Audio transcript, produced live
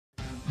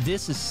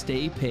This is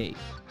Stay Paid,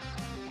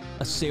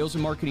 a sales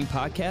and marketing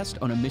podcast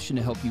on a mission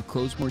to help you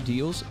close more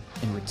deals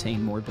and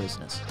retain more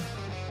business.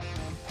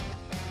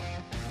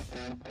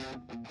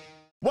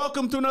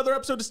 Welcome to another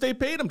episode of Stay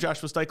Paid. I'm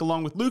Joshua Stike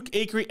along with Luke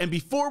Acree. And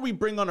before we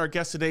bring on our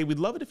guest today, we'd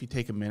love it if you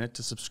take a minute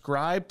to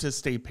subscribe to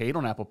Stay Paid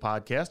on Apple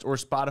Podcast or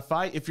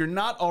Spotify. If you're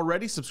not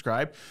already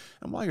subscribed,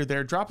 and while you're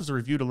there, drop us a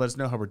review to let us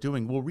know how we're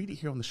doing. We'll read it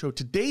here on the show.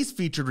 Today's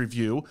featured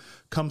review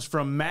comes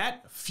from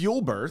Matt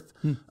Fuelberth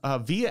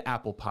via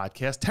Apple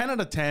Podcast. 10 out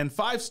of 10,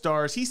 5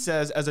 stars. He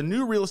says, as a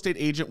new real estate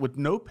agent with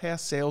no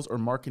past sales or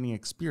marketing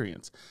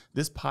experience,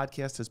 this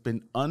podcast has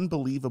been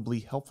unbelievably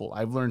helpful.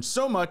 I've learned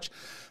so much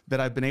that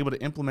I've been able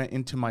to implement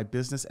into my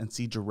business and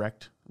see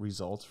direct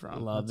results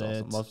from. Love it.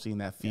 Awesome. Love seeing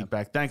that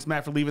feedback. Yep. Thanks,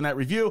 Matt, for leaving that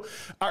review.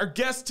 Our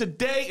guest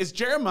today is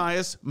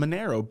Jeremiah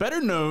Monero,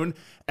 better known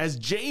as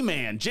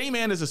JMan.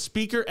 JMan is a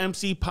speaker,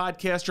 MC,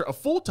 podcaster, a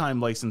full-time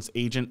licensed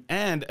agent,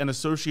 and an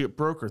associate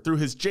broker. Through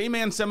his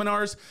JMan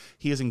seminars,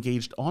 he has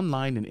engaged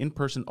online and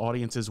in-person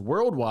audiences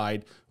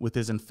worldwide with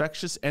his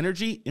infectious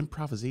energy,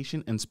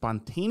 improvisation, and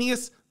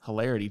spontaneous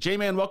hilarity.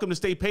 JMan, welcome to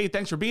Stay Paid.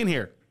 Thanks for being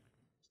here.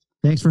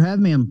 Thanks for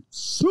having me. I'm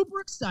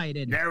super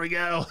excited. There we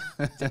go.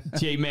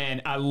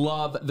 JMan, I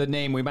love the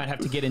name. We might have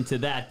to get into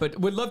that, but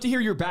would love to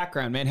hear your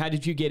background, man. How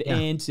did you get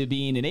into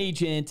being an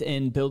agent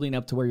and building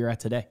up to where you're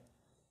at today?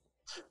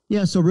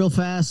 Yeah, so real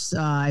fast,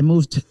 I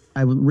was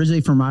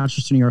originally from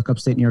Rochester, New York,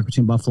 upstate New York,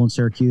 between Buffalo and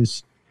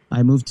Syracuse.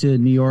 I moved to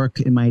New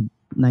York in my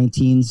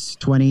 19s,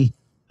 20.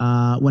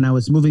 When I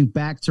was moving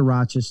back to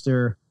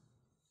Rochester,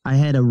 I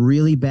had a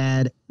really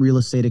bad real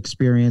estate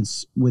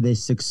experience with a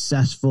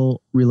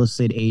successful real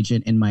estate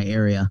agent in my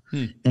area.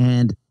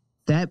 And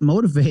that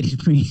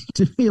motivated me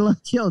to be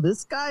like, yo,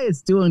 this guy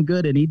is doing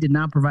good and he did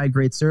not provide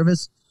great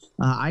service.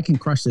 I can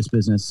crush this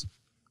business.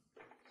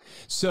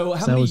 So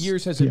how many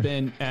years has it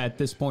been at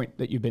this point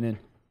that you've been in?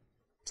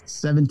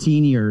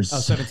 17 years. Oh,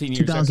 17 years.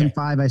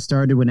 2005, okay. I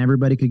started when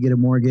everybody could get a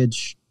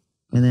mortgage.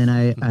 And then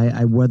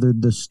I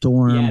weathered the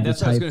storm. Yeah,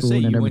 that's what I was going to say.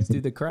 You went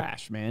through the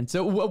crash, man.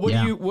 So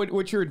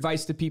what's your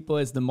advice to people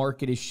as the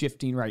market is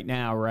shifting right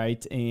now,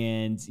 right?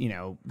 And, you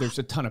know, there's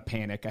a ton of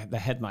panic. The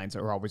headlines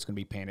are always going to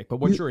be panic. But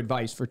what's your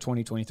advice for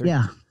 2023?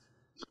 Yeah,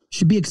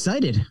 should be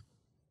excited.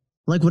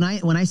 Like when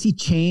I see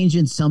change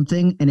in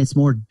something and it's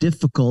more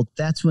difficult,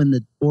 that's when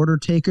the order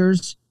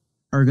takers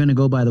are going to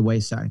go by the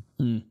wayside,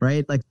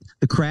 right? Like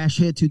the crash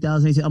hit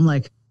 2018. I'm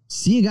like,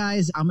 see you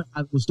guys.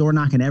 I was door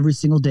knocking every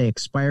single day.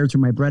 Expireds are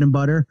my bread and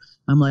butter.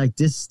 I'm like,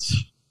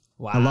 this.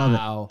 Wow. I love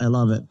it. I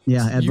love it.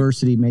 Yeah.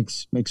 Adversity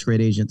makes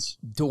great agents.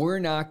 Door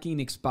knocking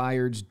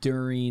expireds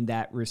during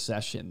that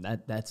recession.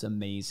 That's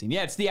amazing.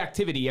 Yeah. It's the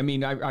activity. I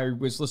mean, I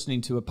was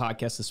listening to a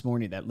podcast this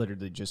morning that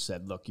literally just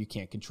said, look, you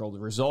can't control the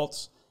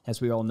results,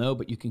 as we all know,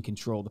 but you can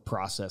control the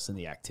process and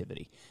the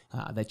activity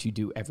that you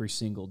do every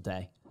single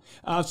day.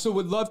 So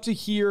would love to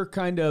hear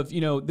kind of, you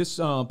know, this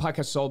podcast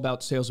is all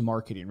about sales and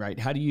marketing, right?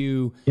 How do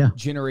you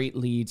generate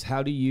leads?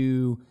 How do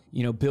you,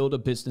 you know, build a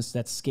business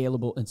that's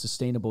scalable and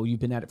sustainable? You've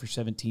been at it for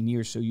 17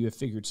 years, so you have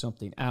figured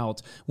something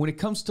out. When it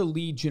comes to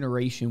lead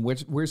generation,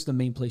 where's the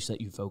main place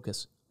that you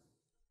focus?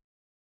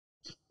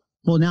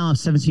 Well, now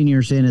 17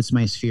 years in, it's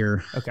my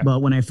sphere. Okay.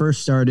 But when I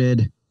first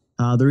started,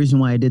 the reason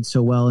why I did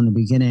so well in the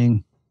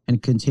beginning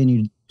and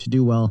continued to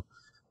do well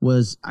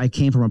was I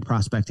came from a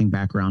prospecting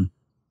background.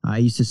 I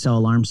used to sell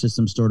alarm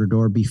systems door to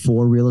door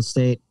before real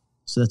estate.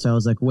 So that's why I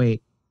was like,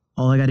 wait,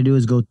 all I got to do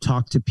is go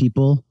talk to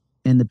people,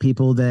 and the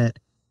people that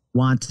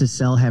want to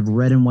sell have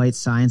red and white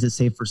signs that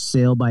say for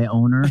sale by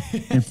owner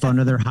in front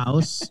of their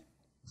house.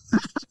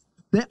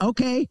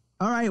 Okay.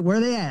 All right. Where are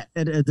they at?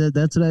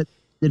 That's what I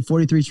did.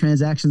 43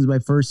 transactions my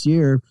first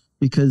year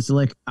because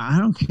like, I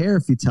don't care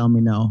if you tell me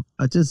no.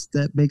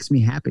 That makes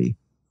me happy.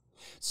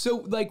 So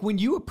like when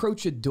you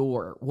approach a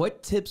door,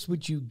 what tips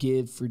would you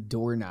give for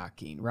door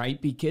knocking,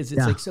 right? Because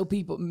it's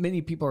like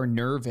many people are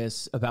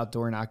nervous about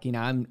door knocking.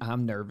 I'm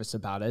nervous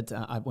about it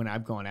when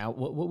I've gone out.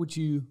 What would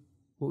you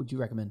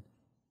recommend?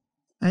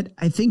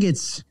 I think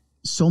it's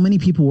so many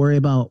people worry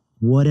about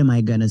what am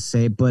I going to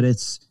say, but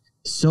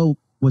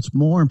what's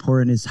more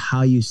important is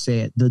how you say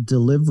it, the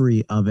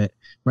delivery of it,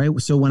 right?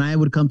 So when I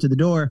would come to the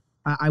door,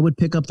 I would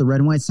pick up the red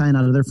and white sign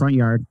out of their front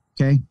yard.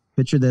 Okay.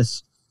 Picture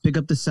this, pick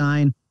up the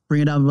sign,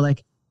 bring it up and be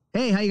like,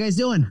 hey, how you guys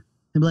doing? And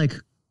be like,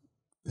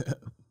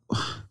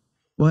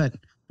 what?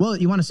 Well,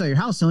 you want to sell your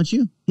house, don't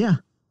you? Yeah.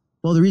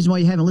 Well, the reason why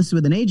you haven't listed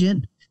with an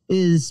agent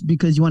is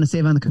because you want to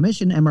save on the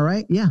commission. Am I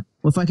right? Yeah.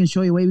 Well, if I can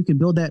show you a way we can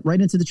build that right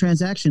into the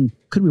transaction,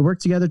 could we work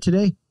together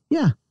today?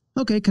 Yeah.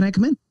 Okay. Can I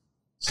come in?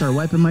 Start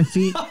wiping my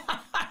feet,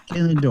 get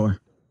in the door.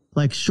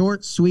 Like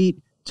short, sweet.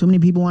 Too many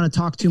people want to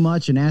talk too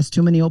much and ask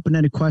too many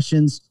open-ended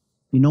questions.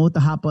 You know what the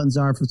hot buttons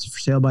are if it's for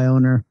sale by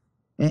owner.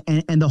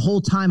 And the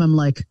whole time I'm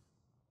like,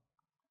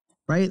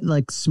 right?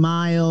 Like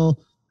smile.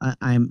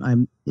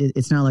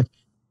 It's not like,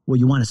 well,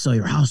 you want to sell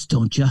your house,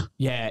 don't you?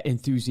 Yeah.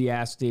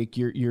 Enthusiastic.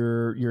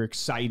 You're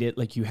excited.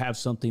 Like you have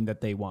something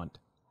that they want.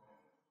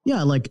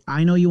 Yeah. Like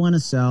I know you want to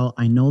sell.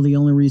 I know the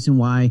only reason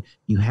why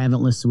you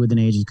haven't listed with an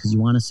agent because you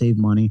want to save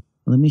money.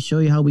 Let me show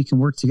you how we can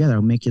work together.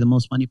 I'll make you the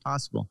most money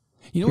possible.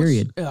 You know,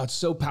 period. It's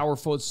so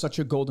powerful. It's such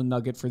a golden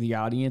nugget for the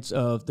audience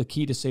of the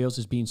key to sales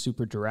is being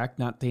super direct,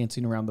 not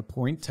dancing around the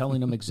point,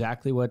 telling them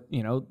exactly what,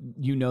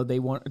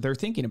 they're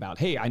thinking about.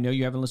 Hey, I know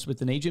you haven't listed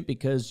with an agent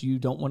because you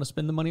don't want to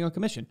spend the money on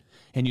commission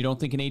and you don't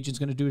think an agent's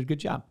going to do a good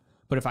job.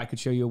 But if I could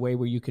show you a way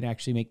where you can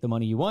actually make the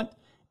money you want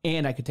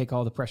and I could take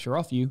all the pressure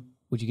off you,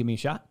 would you give me a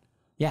shot?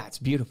 Yeah, it's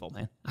beautiful,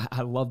 man.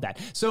 I love that.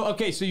 So,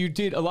 okay, so you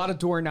did a lot of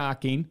door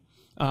knocking.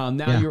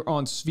 Now you're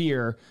on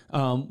Sphere.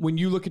 When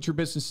you look at your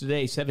business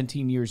today,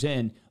 17 years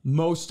in,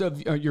 most of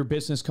your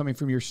business coming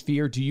from your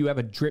Sphere, do you have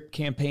a drip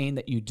campaign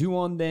that you do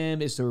on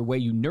them? Is there a way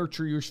you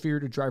nurture your Sphere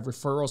to drive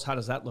referrals? How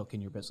does that look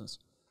in your business?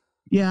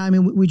 Yeah, I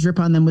mean, we drip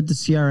on them with the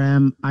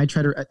CRM.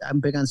 I'm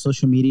big on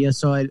social media,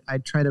 so I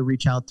try to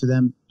reach out to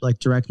them like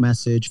direct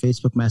message,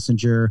 Facebook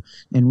Messenger,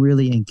 and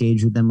really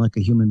engage with them like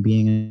a human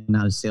being and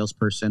not a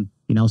salesperson.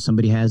 You know,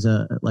 somebody's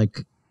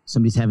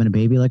having a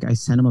baby, like I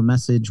send them a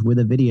message with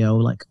a video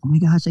like, oh my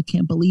gosh, I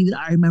can't believe it.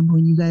 I remember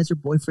when you guys were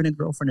boyfriend and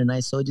girlfriend and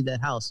I sold you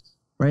that house,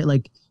 right?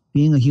 Like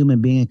being a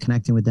human being and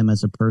connecting with them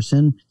as a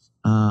person.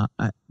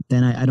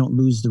 Then I don't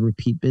lose the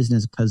repeat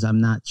business because I'm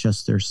not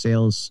just their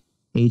sales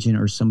agent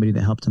or somebody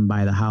that helped them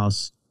buy the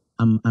house.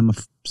 I'm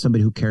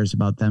somebody who cares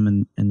about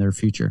them and their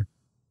future.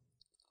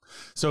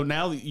 So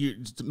now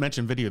you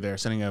mentioned video there,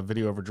 sending a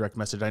video over direct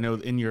message. I know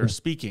in your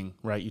speaking,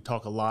 right, you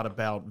talk a lot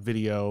about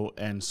video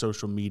and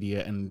social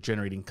media and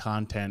generating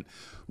content.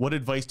 What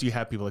advice do you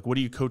have people? Like, what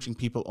are you coaching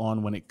people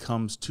on when it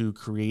comes to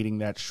creating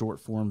that short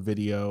form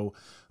video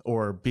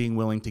or being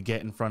willing to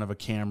get in front of a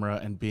camera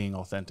and being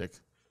authentic?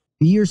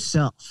 Be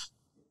yourself.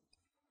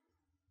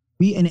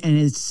 And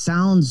it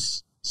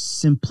sounds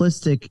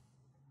simplistic,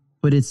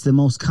 but it's the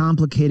most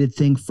complicated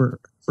thing for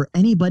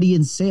anybody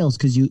in sales,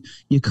 because you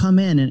come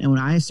in and when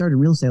I started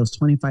real estate, I was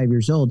 25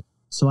 years old.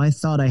 So I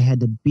thought I had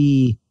to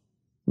be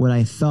what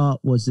I thought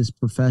was this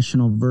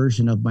professional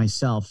version of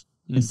myself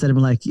instead of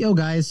like, yo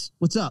guys,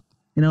 what's up?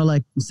 You know,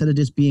 like instead of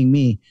just being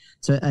me.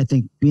 So I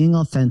think being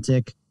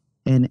authentic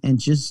and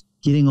just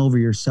getting over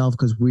yourself,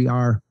 because we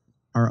are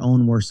our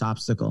own worst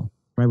obstacle,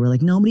 right? We're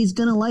like, nobody's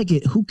going to like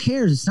it. Who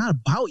cares? It's not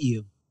about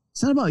you.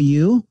 It's not about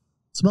you.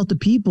 It's about the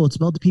people. It's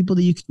about the people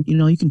that you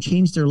can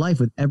change their life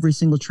with every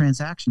single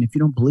transaction. If you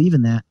don't believe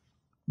in that,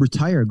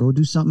 retire, go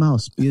do something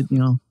else. Be a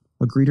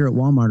greeter at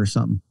Walmart or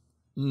something.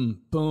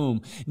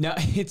 Boom. Now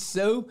it's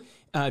so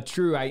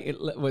true. I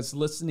was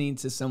listening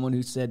to someone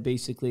who said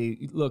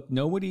basically, look,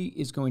 nobody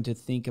is going to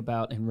think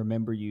about and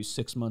remember you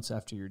 6 months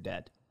after you're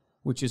dead,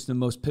 which is the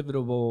most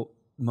pivotal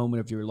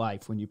moment of your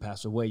life. When you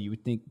pass away, you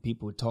would think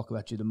people would talk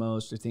about you the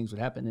most or things would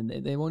happen,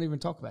 and they won't even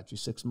talk about you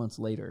 6 months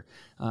later.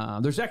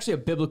 There's actually a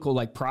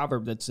biblical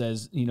proverb that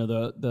says,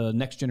 the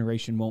next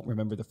generation won't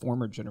remember the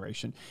former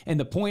generation. And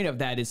the point of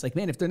that is like,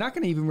 man, if they're not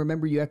going to even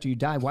remember you after you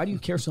die, why do you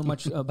care so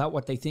much about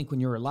what they think when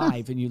you're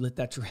alive and you let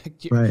that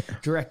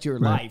direct your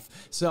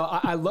life? So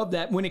I love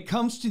that. When it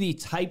comes to the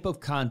type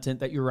of content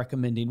that you're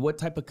recommending, what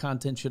type of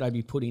content should I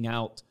be putting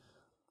out?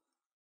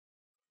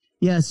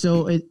 Yeah,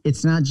 so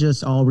it's not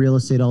just all real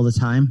estate all the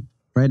time,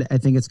 right? I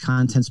think it's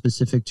content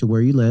specific to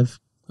where you live.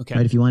 Okay.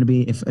 Right? If you want to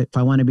be, if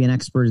I want to be an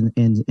expert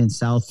in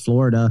South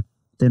Florida,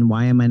 then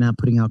why am I not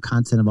putting out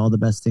content of all the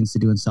best things to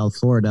do in South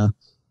Florida?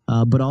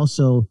 But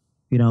also,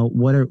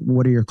 what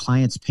are your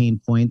clients' pain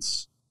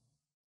points,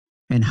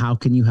 and how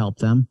can you help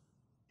them?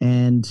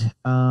 And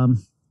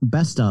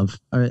best of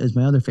is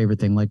my other favorite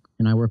thing. Like,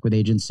 I work with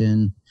agents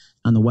on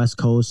the West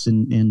Coast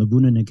and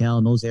Laguna Niguel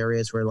and those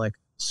areas where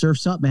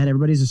surf's up, man.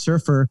 Everybody's a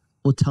surfer.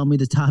 Will tell me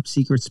the top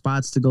secret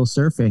spots to go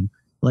surfing.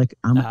 Like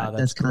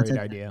that's a great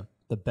idea.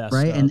 The best,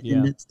 right?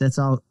 And that's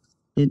all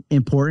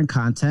important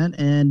content,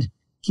 and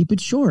keep it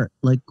short.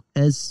 Like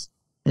as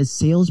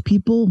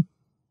salespeople,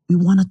 we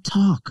want to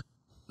talk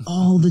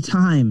all the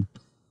time,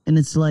 and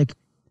it's like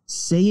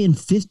say in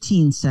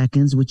 15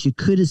 seconds what you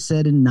could have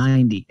said in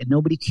 90, and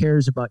nobody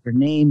cares about your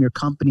name, your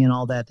company, and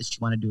all that you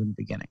want to do in the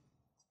beginning.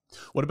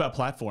 What about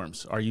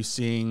platforms? Are you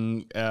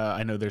seeing,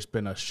 I know there's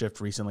been a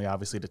shift recently,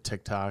 obviously, to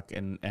TikTok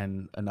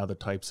and other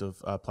types of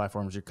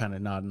platforms. You're kind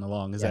of nodding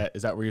along. Is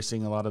that where you're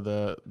seeing a lot of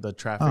the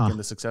traffic and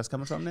the success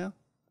coming from now?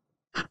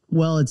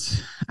 Well,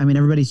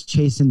 everybody's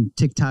chasing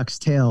TikTok's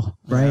tail,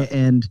 right? Yeah.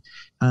 And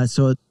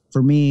so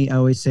for me, I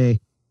always say,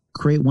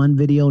 create one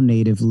video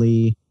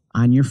natively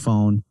on your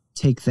phone,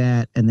 take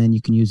that, and then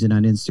you can use it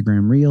on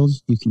Instagram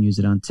Reels. You can use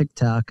it on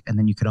TikTok, and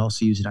then you could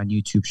also use it on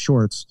YouTube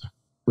Shorts,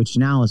 which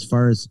now, as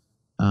far as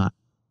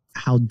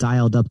how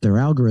dialed up their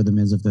algorithm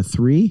is, of the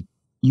three,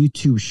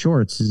 YouTube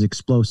Shorts is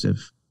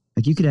explosive.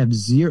 Like you could have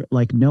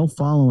no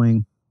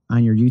following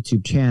on your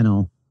YouTube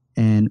channel,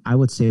 and I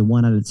would say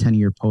 1 out of 10 of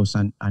your posts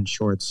on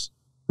Shorts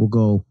will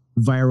go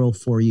viral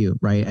for you,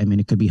 right?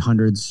 It could be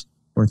hundreds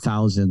or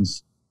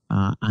thousands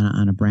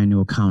on a brand new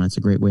account. It's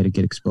a great way to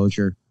get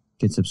exposure,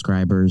 get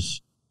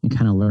subscribers, and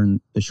kind of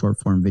learn the short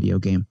form video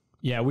game.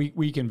 Yeah,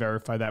 we can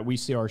verify that. We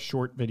see our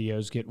short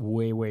videos get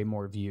way, way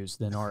more views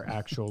than our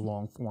actual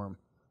long form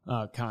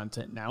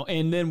content now.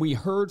 And then we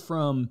heard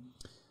from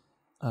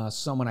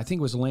someone, I think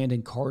it was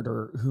Landon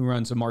Carter, who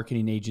runs a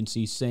marketing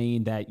agency,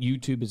 saying that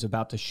YouTube is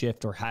about to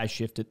shift or has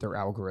shifted their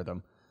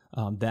algorithm.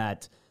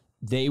 that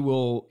they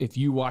will, if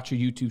you watch a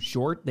YouTube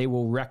short, they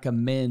will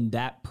recommend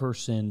that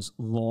person's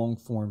long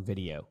form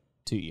video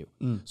to you.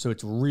 So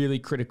it's really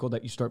critical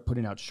that you start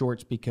putting out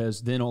shorts,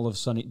 because then all of a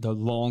sudden the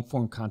long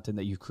form content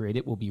that you've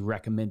created will be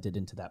recommended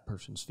into that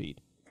person's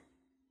feed.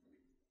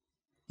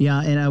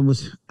 Yeah, and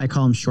I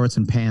call them shorts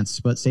and pants,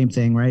 but same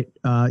thing, right?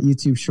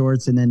 YouTube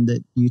shorts and then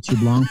the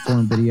YouTube long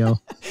form video.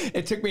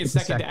 It took me a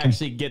second to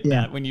actually get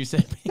that when you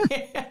said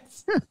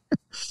pants.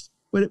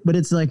 But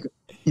it's like,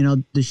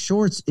 the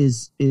shorts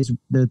is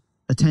the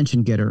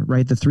attention getter,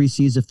 right? The 3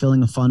 C's of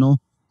filling a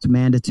funnel: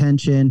 command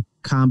attention,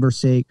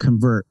 conversate,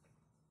 convert,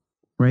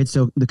 right?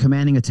 So the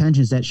commanding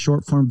attention is that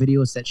short form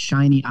video. It's that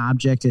shiny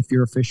object. If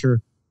you're a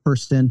Fisher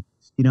person,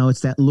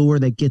 it's that lure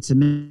that gets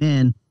them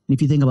in. And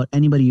if you think about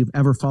anybody you've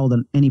ever followed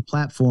on any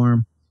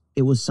platform,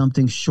 it was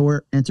something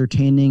short,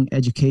 entertaining,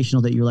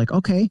 educational that you're like,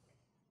 okay,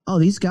 oh,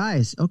 these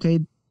guys, okay,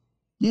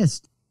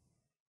 yes.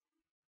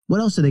 What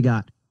else do they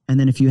got? And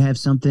then if you have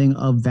something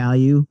of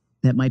value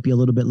that might be a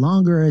little bit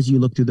longer as you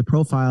look through the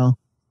profile,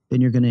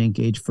 then you're going to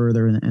engage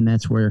further, and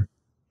that's where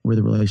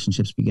the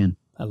relationships begin.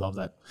 I love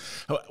that.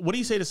 What do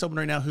you say to someone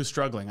right now who's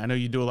struggling? I know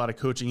you do a lot of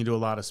coaching, you do a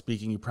lot of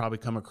speaking. You probably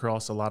come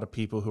across a lot of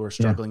people who are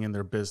struggling in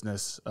their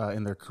business,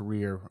 in their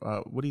career.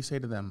 What do you say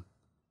to them?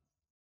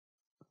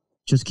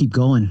 Just keep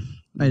going.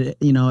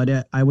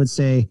 I would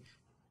say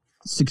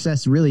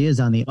success really is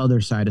on the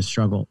other side of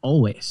struggle.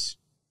 Always.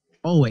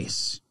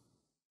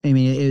 I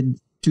mean,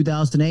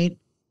 2008,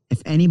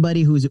 if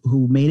anybody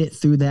who made it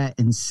through that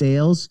in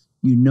sales,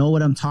 you know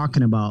what I'm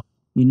talking about.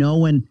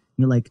 When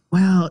you're like,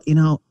 well,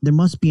 there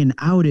must be an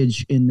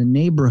outage in the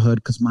neighborhood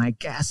because my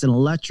gas and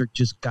electric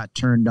just got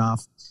turned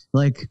off.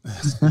 Like,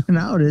 it's not an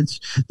outage.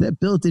 That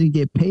bill didn't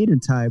get paid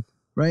in time,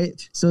 right?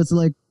 So it's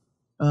like,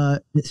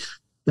 don't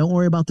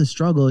worry about the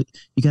struggle.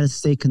 You got to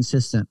stay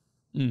consistent,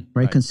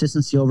 right?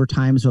 Consistency over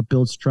time is what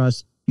builds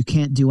trust. You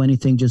can't do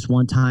anything just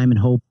one time and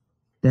hope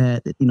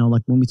that,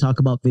 like when we talk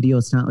about video,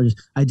 it's not just,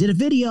 I did a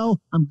video,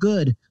 I'm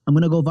good, I'm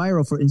going to go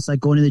viral for it. It's like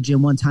going to the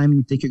gym one time and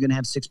you think you're going to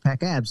have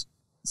 6-pack abs.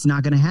 It's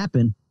not going to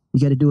happen. You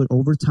got to do it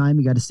over time.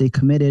 You got to stay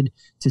committed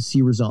to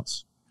see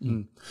results.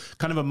 Kind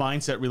of a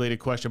mindset related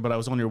question, but I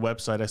was on your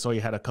website. I saw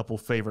you had a couple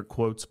favorite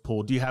quotes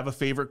pulled. Do you have a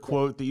favorite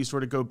quote that you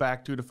sort of go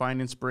back to find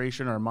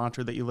inspiration, or a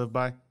mantra that you live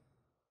by?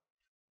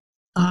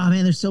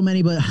 Man, there's so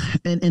many, but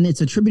and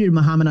it's attributed to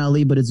Muhammad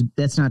Ali, but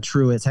that's not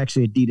true. It's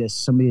actually Adidas.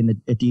 Somebody in the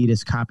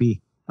Adidas copy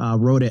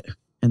wrote it,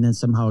 and then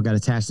somehow it got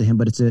attached to him.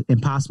 But it's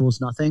impossible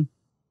is nothing.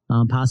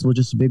 Impossible,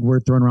 just a big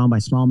word thrown around by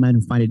small men who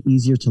find it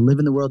easier to live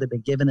in the world they've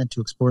been given than to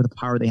explore the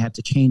power they have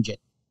to change it.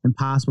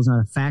 Impossible is not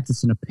a fact.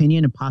 It's an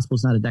opinion. Impossible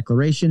is not a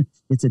declaration.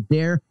 It's a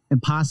dare.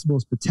 Impossible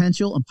is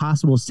potential.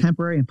 Impossible is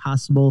temporary.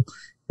 Impossible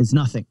is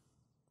nothing.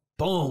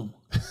 Boom.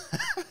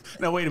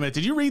 Now, wait a minute.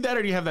 Did you read that,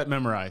 or do you have that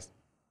memorized?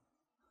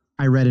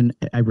 I read it.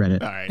 All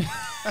right.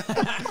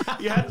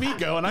 You had me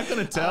going. I'm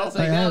going to tell.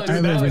 That's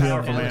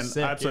powerful, man.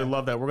 I absolutely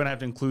love that. We're going to have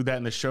to include that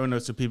in the show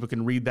notes so people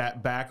can read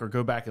that back or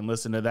go back and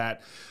listen to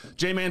that.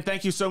 JMan,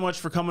 thank you so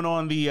much for coming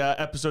on the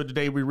episode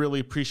today. We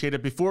really appreciate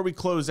it. Before we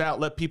close out,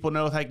 let people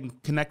know how they can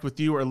connect with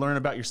you or learn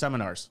about your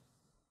seminars.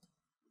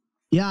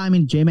 Yeah, I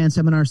mean,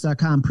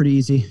 jmanseminars.com, pretty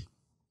easy.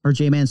 Or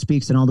JMan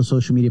Speaks on all the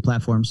social media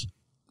platforms.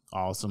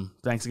 Awesome.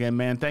 Thanks again,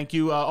 man. Thank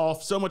you all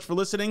so much for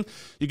listening.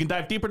 You can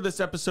dive deeper to this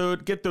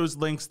episode, get those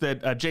links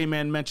that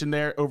JMan mentioned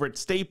there over at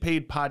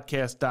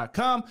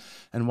staypaidpodcast.com.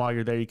 And while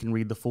you're there, you can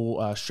read the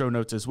full show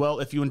notes as well.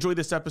 If you enjoyed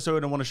this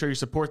episode and want to show your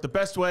support, the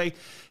best way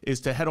is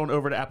to head on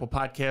over to Apple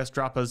Podcasts,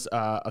 drop us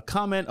a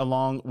comment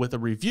along with a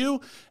review,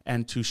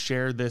 and to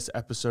share this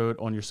episode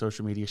on your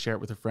social media. Share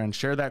it with a friend.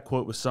 Share that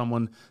quote with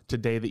someone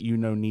today that you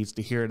know needs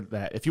to hear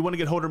that. If you want to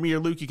get hold of me or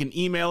Luke, you can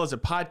email us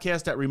at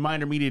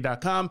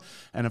podcast@remindermedia.com.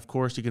 And of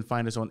course, you can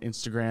find us on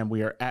Instagram.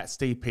 We are at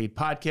Stay Paid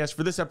Podcast.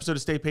 For this episode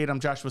of Stay Paid, I'm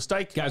Joshua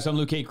Stike. Guys, I'm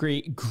Luke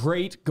Acree.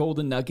 Great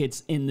golden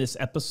nuggets in this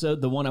episode.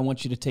 The one I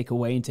want you to take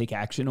away and take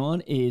action on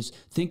is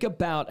think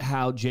about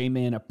how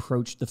JMan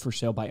approached the for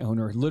sale by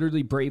owner.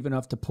 Literally brave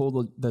enough to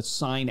pull the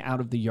sign out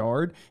of the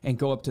yard and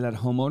go up to that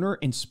homeowner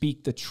and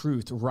speak the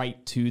truth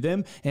right to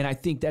them. And I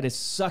think that is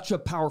such a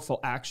powerful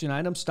action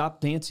item.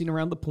 Stop dancing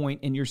around the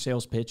point in your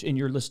sales pitch, in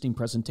your listing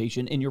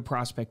presentation, in your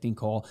prospecting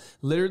call.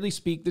 Literally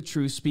speak the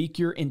truth, speak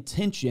your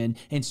intention,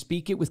 and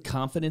speak it with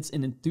confidence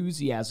and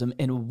enthusiasm,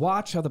 and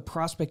watch how the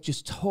prospect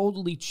just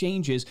totally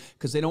changes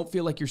because they don't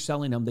feel like you're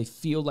selling them. They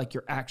feel like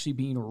you're actually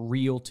being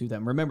real to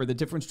them. Remember, the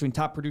difference between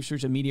top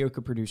producers and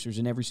mediocre producers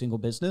in every single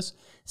business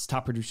is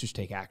top producers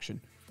take action.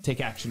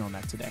 Take action on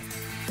that today.